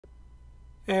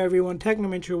Hey everyone,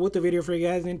 Technomentary here with a video for you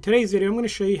guys. In today's video, I'm going to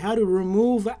show you how to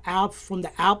remove apps from the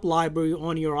app library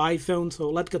on your iPhone. So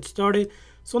let's get started.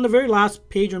 So on the very last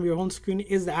page on your home screen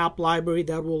is the app library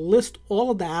that will list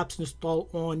all of the apps installed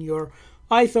on your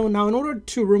iPhone. Now, in order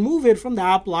to remove it from the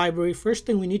app library, first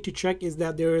thing we need to check is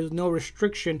that there is no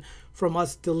restriction from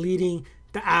us deleting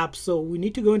the app. So we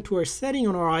need to go into our setting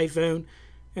on our iPhone,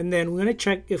 and then we're going to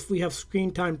check if we have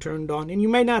screen time turned on. And you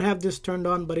may not have this turned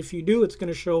on, but if you do, it's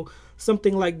going to show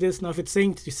something like this. Now, if it's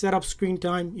saying to set up screen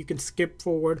time, you can skip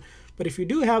forward. But if you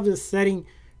do have this setting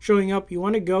showing up, you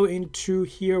want to go into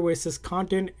here where it says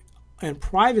content and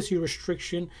privacy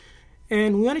restriction.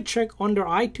 And we want to check under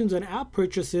iTunes and app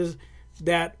purchases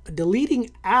that deleting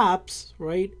apps,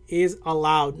 right, is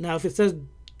allowed. Now, if it says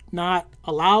not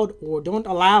allowed or don't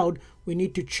allowed, we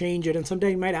need to change it, and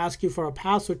sometimes it might ask you for a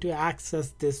password to access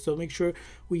this, so make sure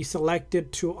we select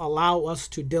it to allow us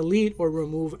to delete or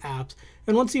remove apps.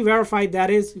 And once you verify that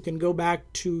is, you can go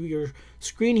back to your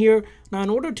screen here. Now,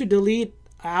 in order to delete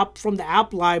app from the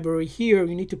app library here,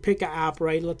 you need to pick an app,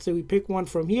 right? Let's say we pick one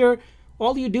from here.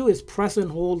 All you do is press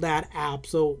and hold that app.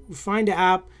 So we find the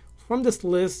app from this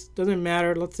list, doesn't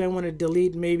matter. Let's say I want to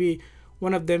delete maybe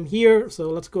one of them here,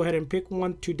 so let's go ahead and pick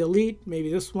one to delete,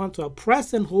 maybe this one. So I'll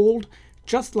press and hold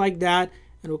just like that,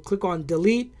 and we'll click on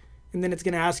delete, and then it's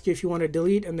going to ask you if you want to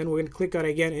delete, and then we're going to click on it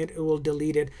again, and it will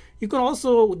delete it. You can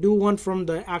also do one from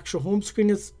the actual home screen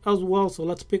as well. So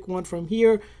let's pick one from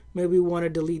here. Maybe we want to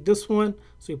delete this one,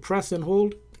 so you press and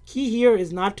hold. The key here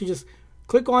is not to just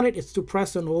click on it, it's to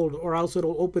press and hold, or else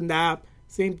it'll open the app.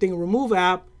 Same thing, remove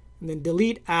app, and then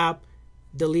delete app,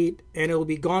 delete, and it will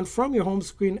be gone from your home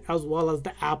screen as well as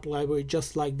the app library,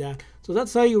 just like that. So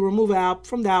that's how you remove an app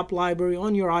from the app library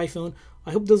on your iPhone.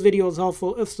 I hope this video was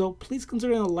helpful. If so, please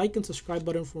consider the like and subscribe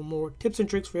button for more tips and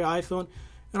tricks for your iPhone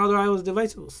and other iOS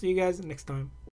devices. We'll see you guys next time.